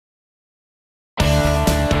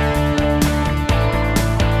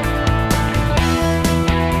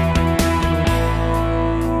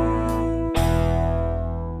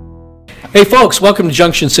Hey folks, welcome to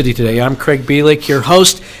Junction City today. I'm Craig Bielik, your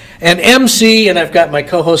host and MC, and I've got my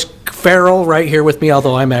co-host Farrell right here with me,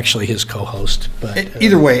 although I'm actually his co-host. But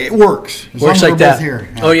either way, it works. As works like that. Here.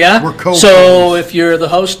 Oh yeah? We're co-hosts. So if you're the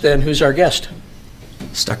host, then who's our guest?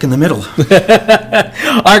 Stuck in the middle.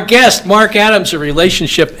 Our guest, Mark Adams, a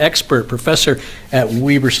relationship expert, professor at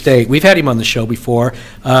Weber State. We've had him on the show before.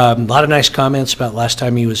 A lot of nice comments about last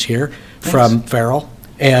time he was here. Thanks. From Farrell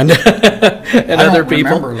and other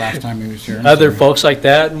people. I remember last time he was here. Other folks like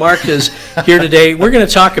that. Mark is here today. We're going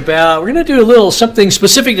to do a little something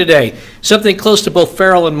specific today, something close to both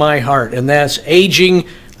Farrell and my heart, and that's aging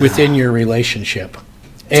within your relationship.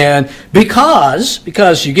 And because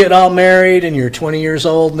you get all married and you're 20 years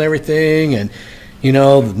old and everything, and you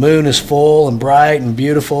know the moon is full and bright and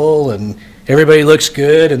beautiful and everybody looks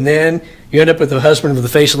good, and then you end up with a husband with a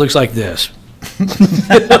face that looks like this.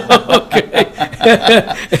 Okay.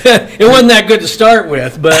 It wasn't that good to start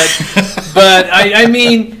with, but I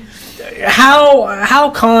mean, how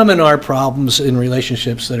common are problems in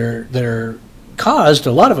relationships that are caused,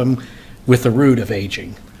 a lot of them, with the root of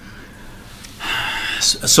aging?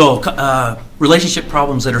 So, relationship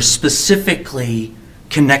problems that are specifically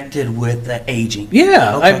connected with the aging.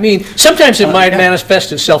 Yeah, okay. I mean, sometimes it might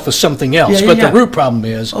manifest itself as something else, but the root problem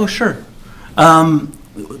is... Oh, sure.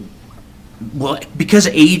 Well, because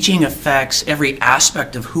aging affects every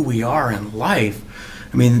aspect of who we are in life,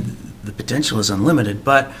 I mean, the potential is unlimited.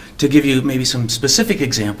 But to give you maybe some specific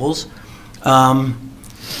examples, the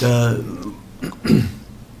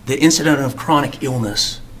incident of chronic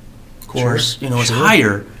illness, of course, is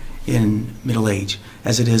higher in middle age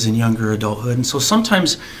as it is in younger adulthood. And so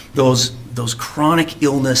sometimes those chronic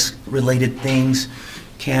illness related things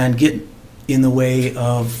can get in the way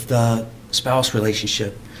of the spouse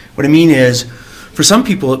relationship. What I mean is, for some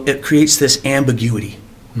people, it creates this ambiguity,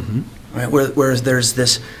 right? Whereas there's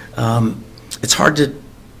this, it's hard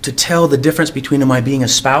to tell the difference between, am I being a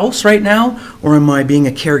spouse right now or am I being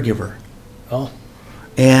a caregiver? Oh.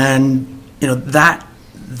 And that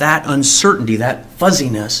uncertainty, that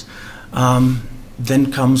fuzziness,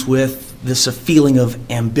 then comes with this feeling of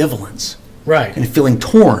ambivalence, right? And feeling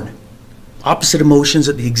torn, opposite emotions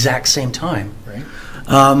at the exact same time, right?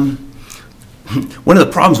 One of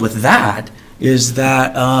the problems with that is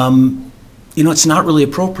that, it's not really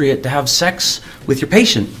appropriate to have sex with your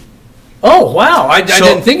patient. Oh, wow. I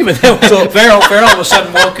didn't think of it that way. So Farrell all of a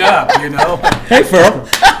sudden woke up, Hey, Farrell.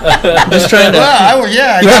 Just trying to... Well,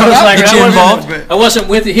 I wasn't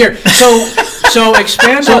with it here. So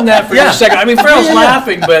expand on that for just a second. I mean, Farrell's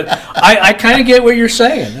laughing, but I kind of get what you're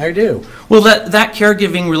saying. I do. Well, that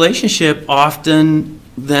caregiving relationship often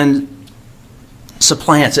then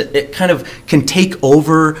supplants it. It kind of can take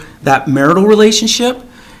over that marital relationship,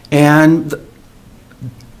 and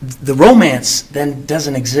the romance then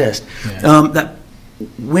doesn't exist. Yeah. That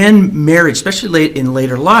when marriage, especially in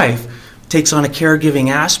later life, takes on a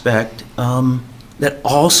caregiving aspect, that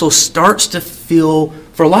also starts to feel,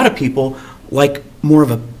 for a lot of people, like more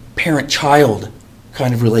of a parent-child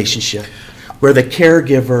kind of relationship, where the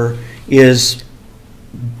caregiver is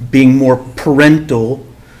being more parental,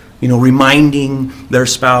 reminding their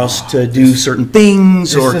spouse to do certain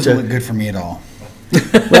things. This doesn't look good for me at all.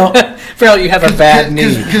 Well, Farrell, you have a bad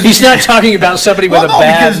knee. He's not talking about somebody with a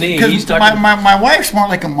bad knee. He's talking my wife's more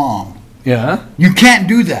like a mom. Yeah. You can't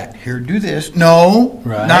do that. Here, do this. No.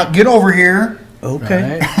 Right. Not get over here.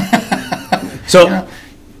 Okay. Right. So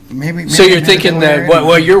maybe. So you're thinking that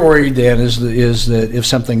what you're worried then is that if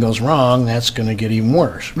something goes wrong, that's going to get even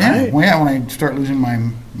worse, right? Yeah. Well, yeah. When I start losing my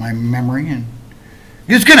memory, and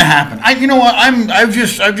it's going to happen. You know what? I've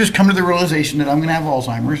just come to the realization that I'm going to have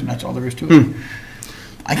Alzheimer's, and that's all there is to it.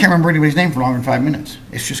 I can't remember anybody's name for longer than 5 minutes.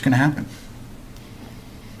 It's just going to happen.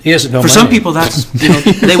 He doesn't know. For some people, that's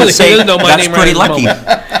they would say that's pretty lucky.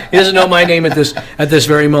 He doesn't know my name at this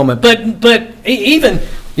very moment. But even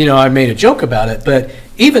I made a joke about it. But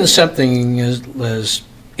even something as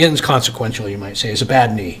inconsequential, you might say, is a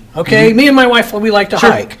bad knee. Okay, me and my wife, we like to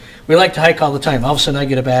hike. We like to hike all the time. All of a sudden, I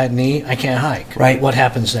get a bad knee. I can't hike. Right. What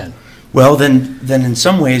happens then? Well, then in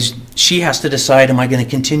some ways, she has to decide, am I going to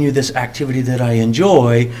continue this activity that I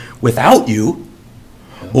enjoy without you,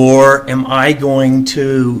 or am I going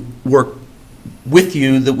to work with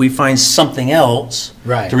you that we find something else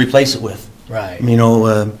to replace it with? Right.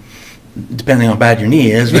 Depending on how bad your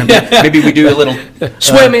knee is, maybe we do a little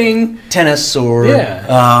swimming, tennis, or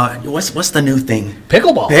what's the new thing?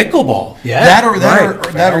 Pickleball. Pickleball. Yeah. That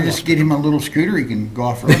or just get him a little scooter he can go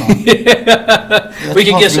off road on. We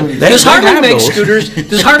can get some. Does Harley make scooters?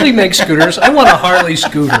 Does Harley make scooters? I want a Harley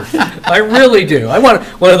scooter. I really do. I want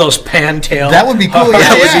one of those pantail. That would be cool.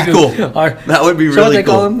 That Yeah. would be cool. That would be So what really they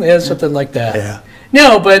call cool. them? Yeah, something like that. Yeah.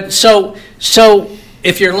 No, but so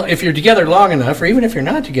if you're together long enough, or even if you're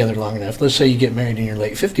not together long enough, let's say you get married in your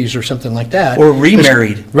late 50s or something like that, Or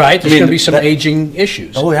remarried. right? There's I mean, going to be some that- aging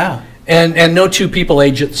issues. Oh, yeah. And no two people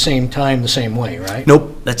age at the same time the same way, right?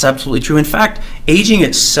 Nope, that's absolutely true. In fact, aging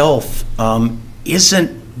itself isn't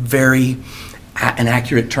very an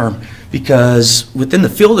accurate term, because within the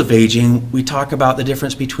field of aging, we talk about the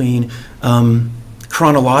difference between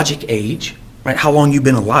chronologic age, right, how long you've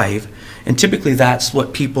been alive, and typically that's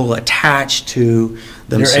what people attach to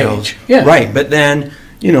themselves. age, yeah. Right, but then,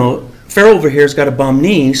 Farrell over here's got a bum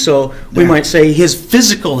knee, so we might say his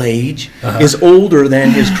physical age is older than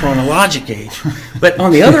his chronologic age. But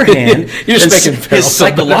on the other hand, You're just making his Farrell feel better.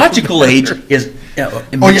 psychological age is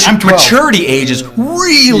I'm 12. maturity age is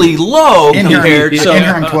really low In here, compared. in So,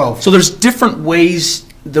 here I'm 12. so there's different ways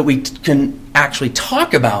that we can actually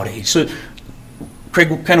talk about age. So,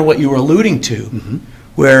 Craig, kind of what you were alluding to,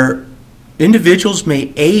 where individuals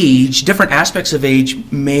may age, different aspects of age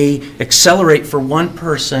may accelerate for one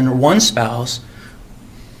person or one spouse,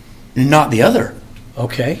 and not the other.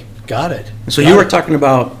 Okay, got it. So Got you were it. talking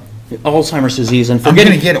about Alzheimer's disease, and I'm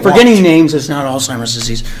gonna get it forgetting watched. names is not Alzheimer's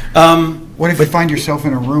disease. What if you find yourself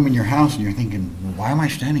in a room in your house and you're thinking, why am I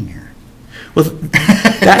standing here? Well,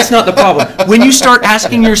 that's not the problem. When you start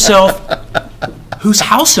asking yourself, whose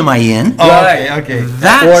house am I in? Oh, okay.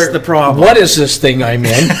 That's Or the problem. what is this thing I'm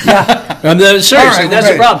in? Seriously, All right, that's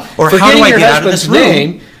well, the problem. Or how do I your get out of husband's this room?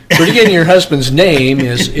 name, forgetting your husband's name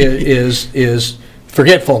is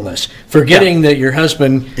forgetfulness. Forgetting that your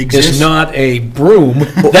husband Exists. is not a broom,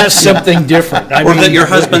 that's something different. I Or mean, that your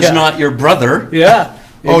husband's yeah. not your brother. Yeah.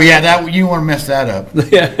 Oh, yeah, that you want to mess that up.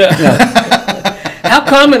 How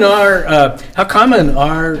common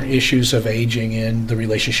are issues of aging in the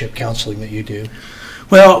relationship counseling that you do?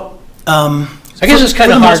 Well, I guess it's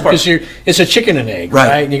kind for of the hard most part. because it's a chicken and egg,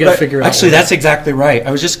 right? And you got to Right. figure out. Actually, what- that's exactly right.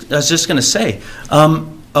 I was just going to say, a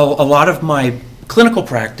lot of my clinical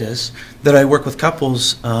practice that I work with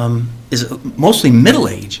couples is mostly middle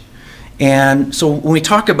age, and so when we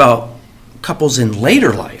talk about couples in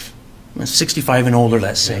later life, 65 and older,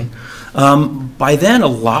 let's say, by then a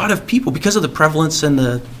lot of people, because of the prevalence and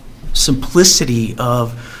the simplicity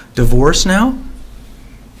of divorce now,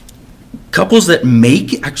 couples that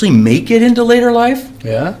actually make it into later life,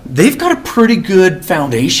 Yeah. they've got a pretty good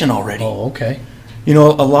foundation already. Oh, okay. A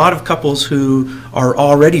lot of couples who are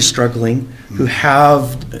already struggling, who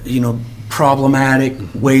have, problematic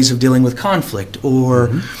ways of dealing with conflict, or,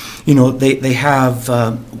 they have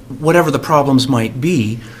whatever the problems might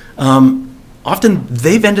be, often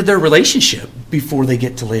they've ended their relationship before they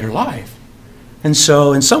get to later life. And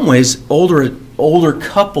so in some ways, older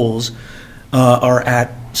couples are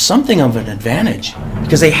at something of an advantage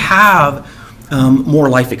because they have more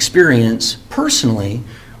life experience personally,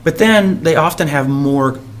 but then they often have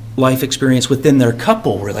more life experience within their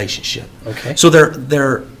couple relationship. Okay. So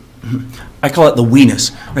they're I call it the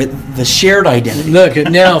weenus, right? The shared identity. Look,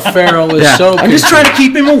 now Farrell is Yeah. so I'm just trying to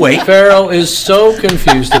keep him awake. Farrell is so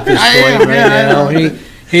confused at this I am, point right yeah, I now. know.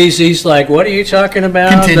 He's like, what are you talking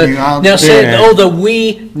about? Continue, Now say, Yeah. the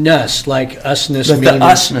we-ness, like usness The means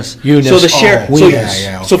usness. you-ness. So the share. Oh, so, we-ness.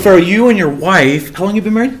 yeah. so Farrell, you and your wife, how long have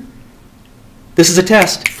you been married? This is a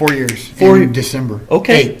test. 4 years. 4 in December.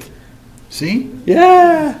 Okay. 8th. See?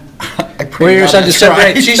 Yeah. I 4 years on December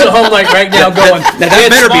 8th. She's at home like right now going, Now that "It's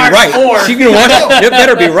better be March right. 4th." She can watch it. It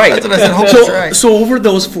better be right. That's what I said, hope so, it's right. so over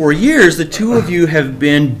those 4 years, the two of you have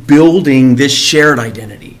been building this shared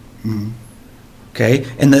identity. Okay,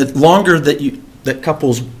 and the longer that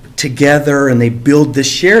couples together and they build this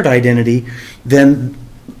shared identity, then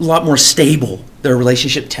a lot more stable their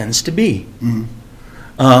relationship tends to be.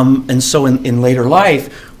 And so in later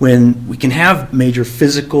life, when we can have major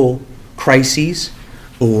physical crises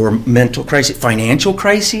or mental crises, financial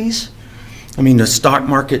crises, I mean, the stock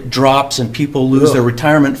market drops and people lose their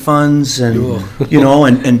retirement funds and,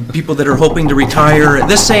 and people that are hoping to retire at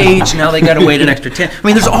this age, now they got to wait an extra 10. I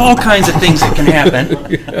mean, there's all kinds of things that can happen.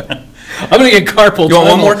 I'm going to get carpal You want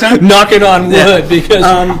one tunnel more time? knocking on wood Yeah.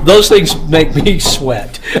 because those things make me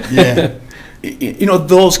sweat. Yeah.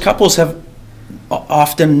 Those couples have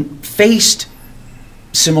often faced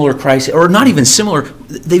similar crises, or not even similar,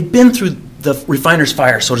 they've been through the refiner's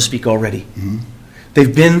fire, so to speak, already.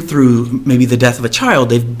 They've been through maybe the death of a child.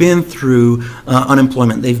 They've been through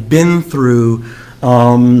unemployment. They've been through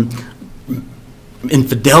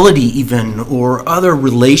infidelity even, or other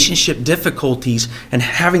relationship difficulties. And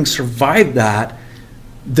having survived that,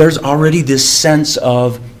 there's already this sense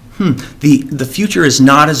of, the future is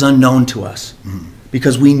not as unknown to us.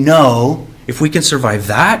 because we know if we can survive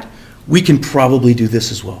that, we can probably do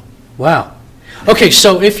this as well. Wow. Okay,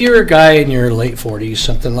 so if you're a guy in your late 40s,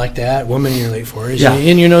 something like that, woman in your late 40s, Yeah.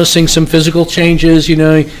 and you're noticing some physical changes, you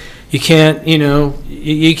know, you can't,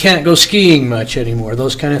 you can't go skiing much anymore,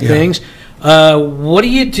 those kind of Yeah. things. What do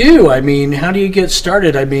you do? I mean, how do you get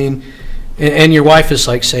started? I mean, and your wife is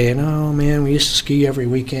like saying, "Oh man, we used to ski every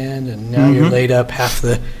weekend, and now you're laid up half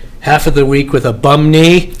of the week with a bum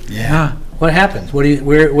knee." Yeah. What happens? What do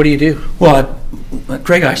you do? Well,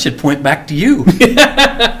 Craig, I should point back to you.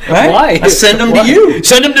 Right? Why? I send them Why? to you.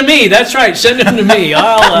 Send them to me. That's right. Send them to me.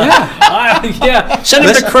 Yeah. Send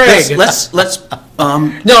them to Craig. Let's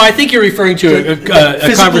No, I think you're referring to a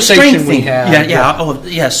physical conversation strength we thing. had. Yeah. Oh,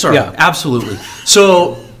 yeah, sorry. Yeah. Absolutely.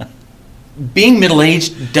 So, being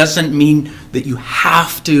middle-aged doesn't mean that you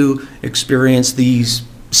have to experience these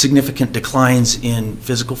significant declines in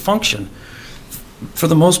physical function. For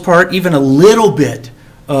the most part, even a little bit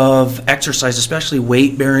of exercise, especially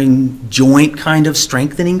weight-bearing, joint kind of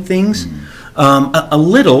strengthening things, a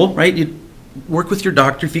little, right? You work with your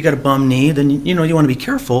doctor. If you got a bum knee, then you want to be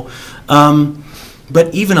careful.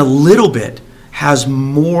 But even a little bit has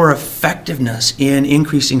more effectiveness in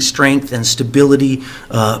increasing strength and stability,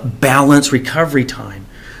 balance, recovery time.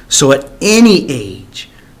 So at any age,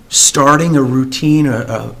 starting a routine,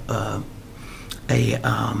 a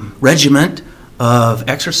regiment of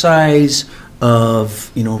exercise,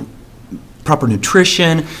 of proper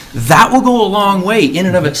nutrition, that will go a long way in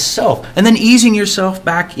and of itself. And then easing yourself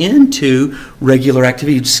back into regular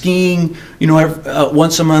activity, skiing,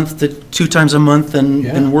 once a month to 2 times a month,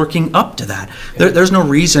 and working up to that. There's no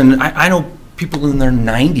reason. I know people in their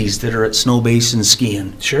 90s that are at snow basin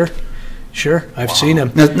skiing. Sure. I've seen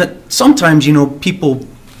them. Now, sometimes people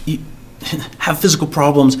have physical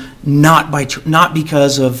problems not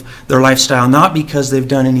because of their lifestyle, not because they've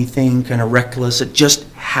done anything kind of reckless. It just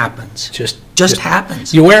happens. Just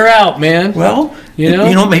happens. You wear out, man. Well,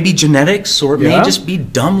 maybe genetics, or it may just be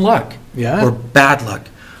dumb luck, or bad luck.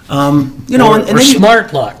 Or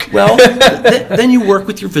smart luck. Well, then you work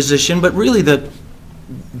with your physician. But really,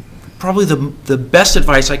 probably the best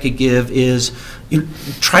advice I could give is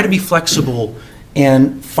try to be flexible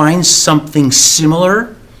and find something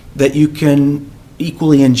similar that you can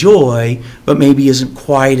equally enjoy, but maybe isn't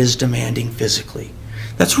quite as demanding physically.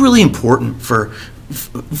 That's really important for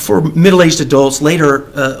middle-aged adults,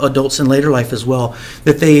 later adults in later life as well,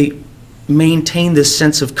 that they maintain this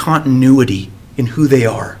sense of continuity in who they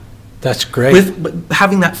are. That's great. With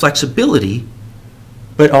having that flexibility,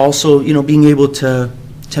 but also being able to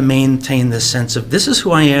maintain this sense of, this is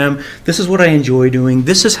who I am, this is what I enjoy doing,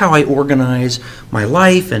 this is how I organize my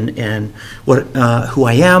life and what who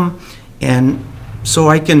I am, and so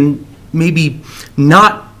I can maybe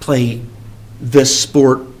not play this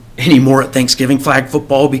sport anymore at Thanksgiving, flag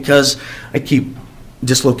football, because I keep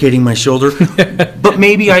dislocating my shoulder, but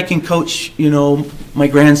maybe I can coach my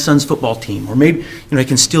grandson's football team, or maybe I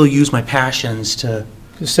can still use my passions to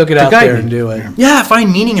still get out there and do it. Yeah,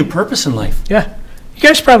 find meaning and purpose in life. Yeah. You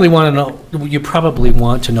guys probably want to know. You probably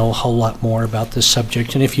want to know a whole lot more about this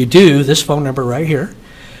subject, and if you do, this phone number right here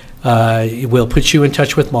will put you in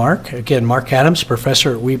touch with Mark. Again, Mark Adams,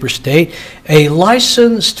 professor at Weber State, a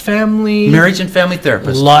licensed marriage and family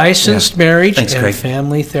therapist. Licensed marriage Thanks, and Craig.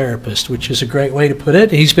 family therapist, which is a great way to put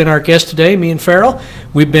it. He's been our guest today, me and Farrell.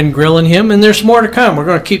 We've been grilling him, and there's more to come. We're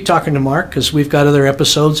going to keep talking to Mark because we've got other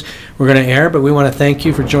episodes we're going to air, but we want to thank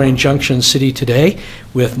you for joining Junction City today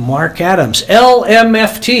with Mark Adams,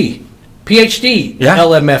 LMFT, PhD,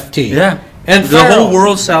 LMFT. Yeah. And the Farrell. whole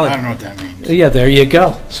world salad. I don't know what that means. Yeah, there you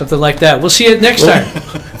go. Something like that. We'll see you next time.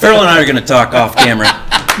 Farrell and I are going to talk off camera.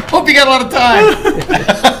 Hope you got a lot of time.